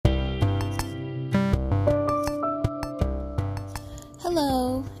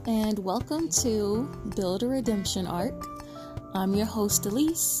Hello, and welcome to Build a Redemption Arc. I'm your host,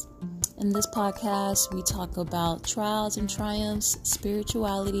 Elise. In this podcast, we talk about trials and triumphs,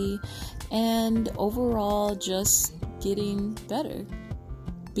 spirituality, and overall just getting better,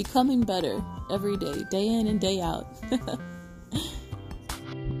 becoming better every day in and day out.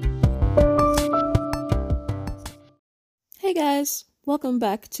 Hey guys, welcome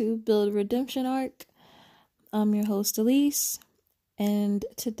back to Build a Redemption Arc. I'm your host, Elise. And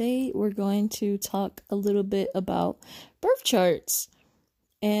today we're going to talk a little bit about birth charts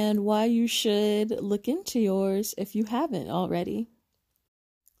and why you should look into yours if you haven't already.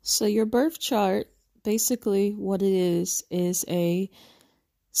 So your birth chart, basically what it is a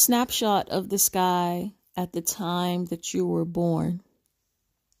snapshot of the sky at the time that you were born.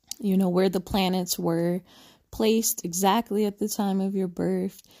 You know, where the planets were placed exactly at the time of your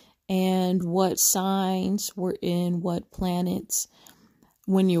birth and what signs were in what planets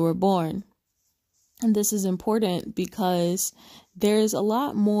when you were born. And this is important because there's a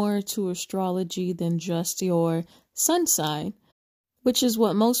lot more to astrology than just your sun sign, which is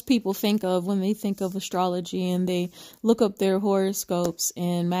what most people think of when they think of astrology and they look up their horoscopes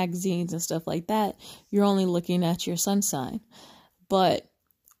in magazines and stuff like that. You're only looking at your sun sign. But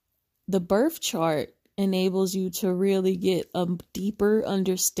the birth chart enables you to really get a deeper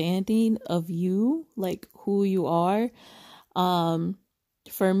understanding of you, like who you are.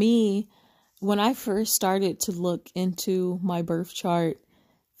 For me, when I first started to look into my birth chart,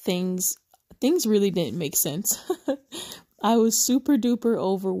 things really didn't make sense. I was super duper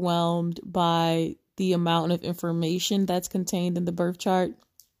overwhelmed by the amount of information that's contained in the birth chart.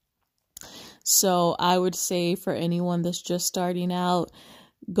 So I would say for anyone that's just starting out,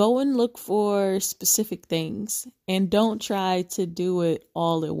 go and look for specific things and don't try to do it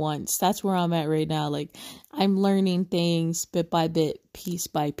all at once. That's where I'm at right now. Like, I'm learning things bit by bit, piece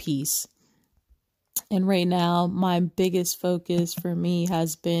by piece. And right now, my biggest focus for me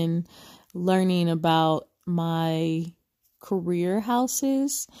has been learning about my career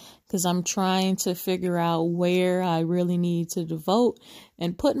houses, because I'm trying to figure out where I really need to devote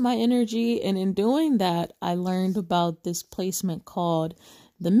and put my energy. And in doing that, I learned about this placement called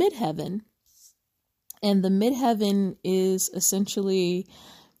the midheaven. And the midheaven is essentially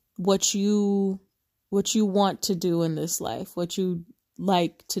what you want to do in this life, what you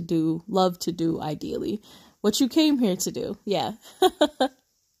like to do, love to do, ideally, what you came here to do. Yeah.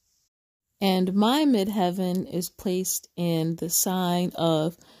 And my midheaven is placed in the sign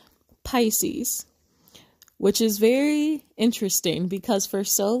of Pisces, which is very interesting because for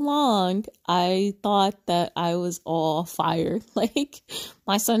so long I thought that I was all fire. Like,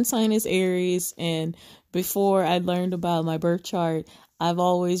 my sun sign is Aries, and before I learned about my birth chart, I've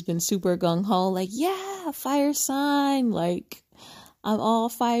always been super gung-ho, like, yeah, fire sign, like, I'm all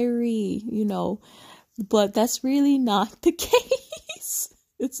fiery, you know, but that's really not the case.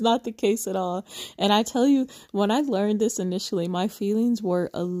 It's not the case at all. And I tell you, when I learned this initially, my feelings were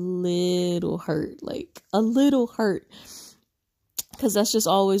a little hurt, like a little hurt, because that's just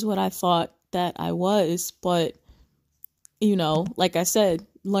always what I thought that I was. But, you know, like I said,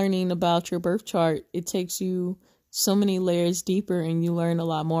 learning about your birth chart, it takes you so many layers deeper and you learn a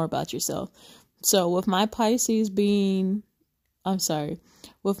lot more about yourself. So with my Pisces being,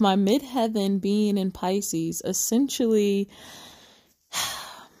 with my midheaven being in Pisces, essentially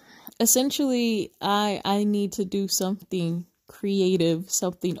I need to do something creative,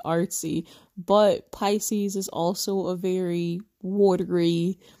 something artsy, but Pisces is also a very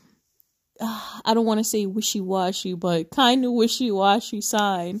watery, I don't want to say wishy-washy, but kind of wishy-washy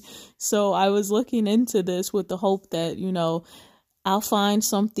sign. So I was looking into this with the hope that, you know, I'll find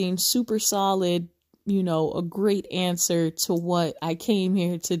something super solid, you know, a great answer to what I came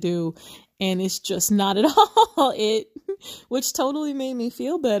here to do. And it's just not at all it, which totally made me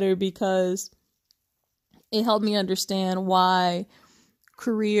feel better because it helped me understand why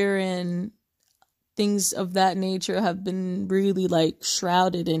career and things of that nature have been really like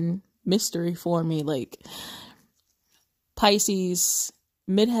shrouded in mystery for me. Like, Pisces,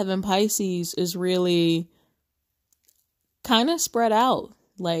 midheaven Pisces is really kind of spread out.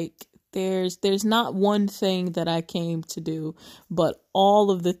 Like, there's not one thing that I came to do, but all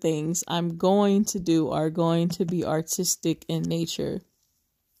of the things I'm going to do are going to be artistic in nature.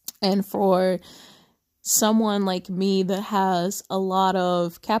 And for someone like me that has a lot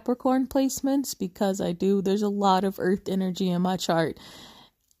of Capricorn placements, because I do, there's a lot of earth energy in my chart,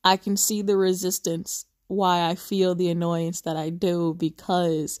 I can see the resistance, why I feel the annoyance that I do,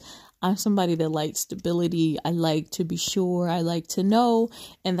 because I'm somebody that likes stability. I like to be sure. I like to know.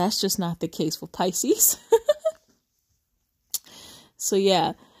 And that's just not the case with Pisces. So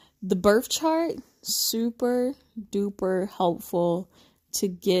yeah, the birth chart, super duper helpful to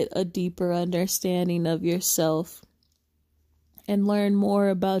get a deeper understanding of yourself and learn more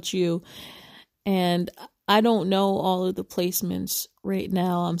about you. And I don't know all of the placements right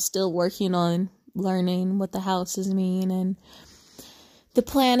now. I'm still working on learning what the houses mean and the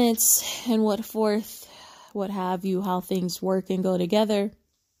planets and what have you, how things work and go together.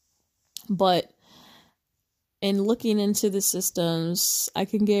 But in looking into the systems, I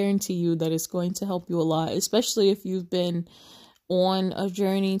can guarantee you that it's going to help you a lot, especially if you've been on a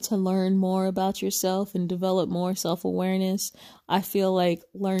journey to learn more about yourself and develop more self-awareness. I feel like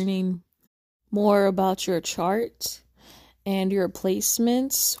learning more about your chart and your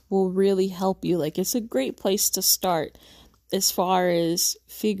placements will really help you. Like, it's a great place to start as far as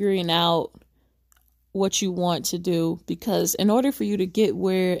figuring out what you want to do, because in order for you to get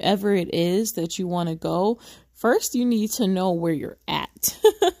wherever it is that you want to go, first you need to know where you're at.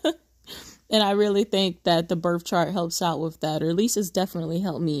 And I really think that the birth chart helps out with that, or at least it's definitely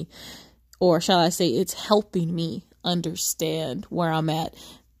helped me, or shall I say it's helping me understand where I'm at,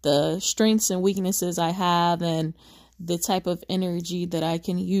 the strengths and weaknesses I have, and the type of energy that I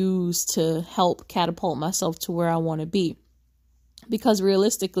can use to help catapult myself to where I want to be. Because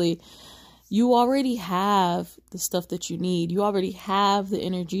realistically, you already have the stuff that you need. You already have the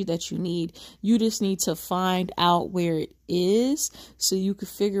energy that you need. You just need to find out where it is so you can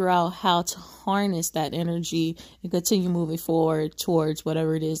figure out how to harness that energy and continue moving forward towards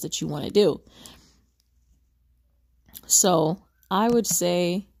whatever it is that you want to do. So I would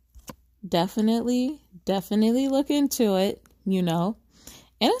say definitely look into it,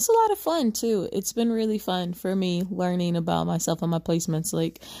 And it's a lot of fun too. It's been really fun for me learning about myself and my placements.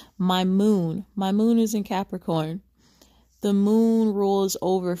 Like my moon is in Capricorn. The moon rules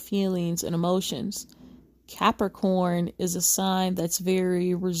over feelings and emotions. Capricorn is a sign that's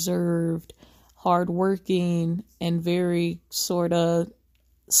very reserved, hardworking, and very sort of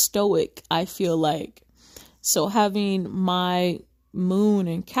stoic, I feel like. So having my moon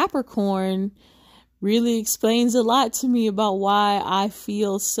in Capricorn really explains a lot to me about why I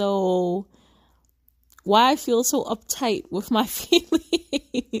feel so uptight with my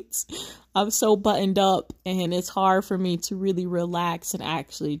feelings. I'm so buttoned up, and it's hard for me to really relax and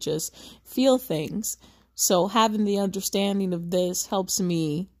actually just feel things. So having the understanding of this helps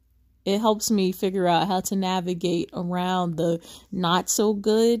me figure out how to navigate around the not so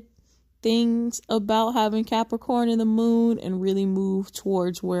good things about having Capricorn in the moon and really move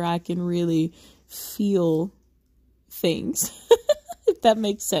towards where I can really feel things, if that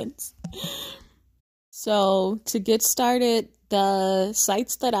makes sense. So to get started, the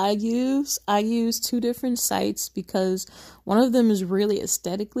sites that I use 2 different sites because one of them is really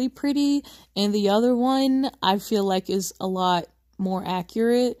aesthetically pretty and the other one I feel like is a lot more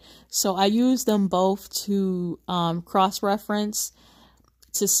accurate. So I use them both to cross-reference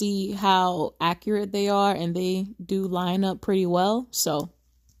to see how accurate they are, and they do line up pretty well. So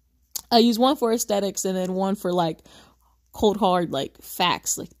I use one for aesthetics and then one for like cold hard like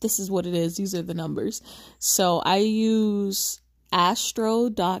facts, like this is what it is, these are the numbers. So I use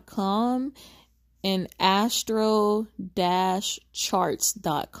astro.com and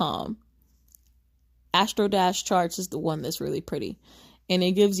astro-charts.com. Astro-charts is the one that's really pretty, and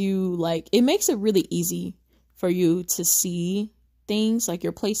it gives you it makes it really easy for you to see things like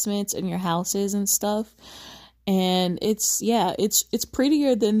your placements and your houses and stuff. And it's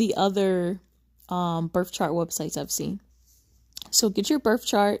prettier than the other birth chart websites I've seen. So get your birth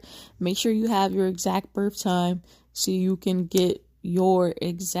chart, make sure you have your exact birth time so you can get your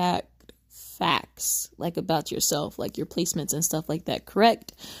exact facts about yourself, like your placements and stuff like that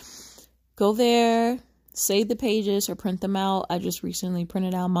correct. Go there, save the pages or print them out. I just recently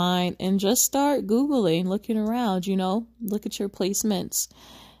printed out mine, and just start Googling, looking around, look at your placements.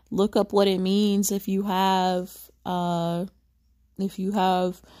 Look up what it means if you have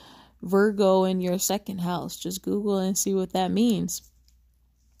Virgo in your second house. Just Google and see what that means.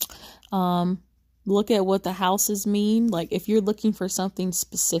 Look at what the houses mean. Like if you're looking for something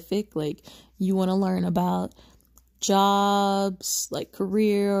specific, like you want to learn about jobs, like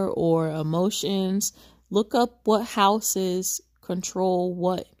career or emotions, look up what houses control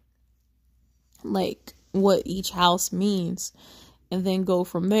what each house means, and then go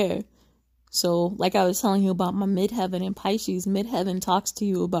from there. So like I was telling you about my midheaven in Pisces, midheaven talks to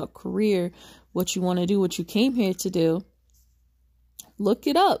you about career, what you want to do, what you came here to do. Look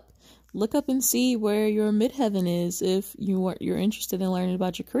it up. Look up and see where your midheaven is if you're interested in learning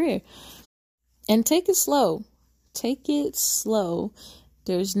about your career. And take it slow. Take it slow.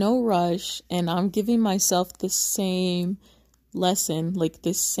 There's no rush, and I'm giving myself the same lesson, like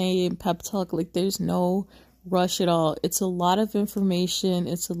this same pep talk. Like there's no rush at all. It's a lot of information.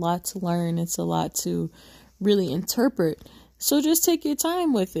 It's a lot to learn. It's a lot to really interpret. So just take your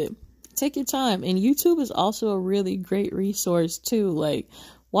time with it. Take your time. And YouTube is also a really great resource too. Like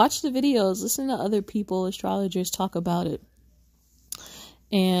watch the videos, listen to other people, astrologers talk about it.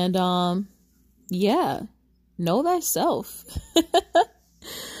 And yeah, know thyself.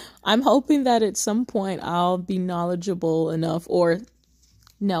 I'm hoping that at some point I'll be knowledgeable enough, or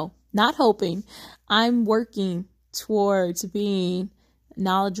no, not hoping. I'm working towards being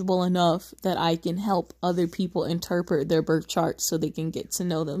knowledgeable enough that I can help other people interpret their birth charts so they can get to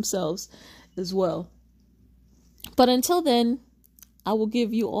know themselves as well. But until then, I will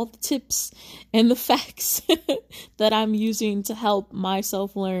give you all the tips and the facts that I'm using to help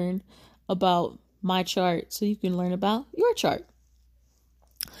myself learn about my chart so you can learn about your chart.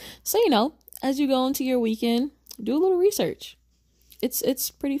 So, as you go into your weekend, do a little research.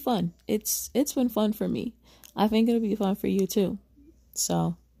 It's pretty fun. It's been fun for me. I think it'll be fun for you too.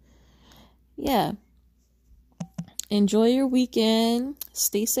 So, yeah. Enjoy your weekend.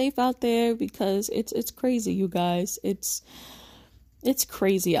 Stay safe out there because it's crazy, you guys. It's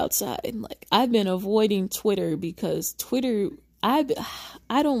crazy outside. Like I've been avoiding Twitter because Twitter, I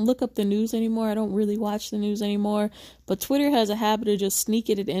don't look up the news anymore. I don't really watch the news anymore. But Twitter has a habit of just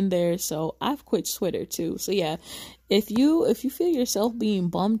sneaking it in there. So I've quit Twitter too. So yeah, if you feel yourself being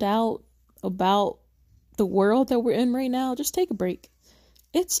bummed out about the world that we're in right now, just take a break.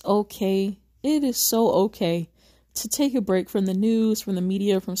 It's okay. It is so okay to take a break from the news, from the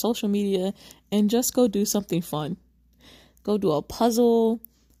media, from social media, and just go do something fun. Go do a puzzle,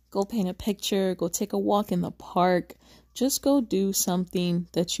 go paint a picture, go take a walk in the park. Just go do something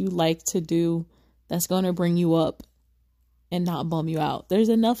that you like to do that's going to bring you up and not bum you out. There's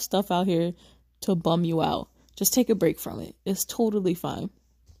enough stuff out here to bum you out. Just take a break from it. It's totally fine.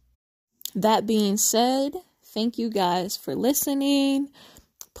 That being said, thank you guys for listening.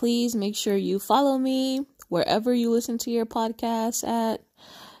 Please make sure you follow me wherever you listen to your podcasts at.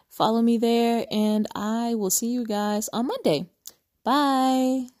 Follow me there, and I will see you guys on Monday.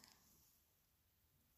 Bye.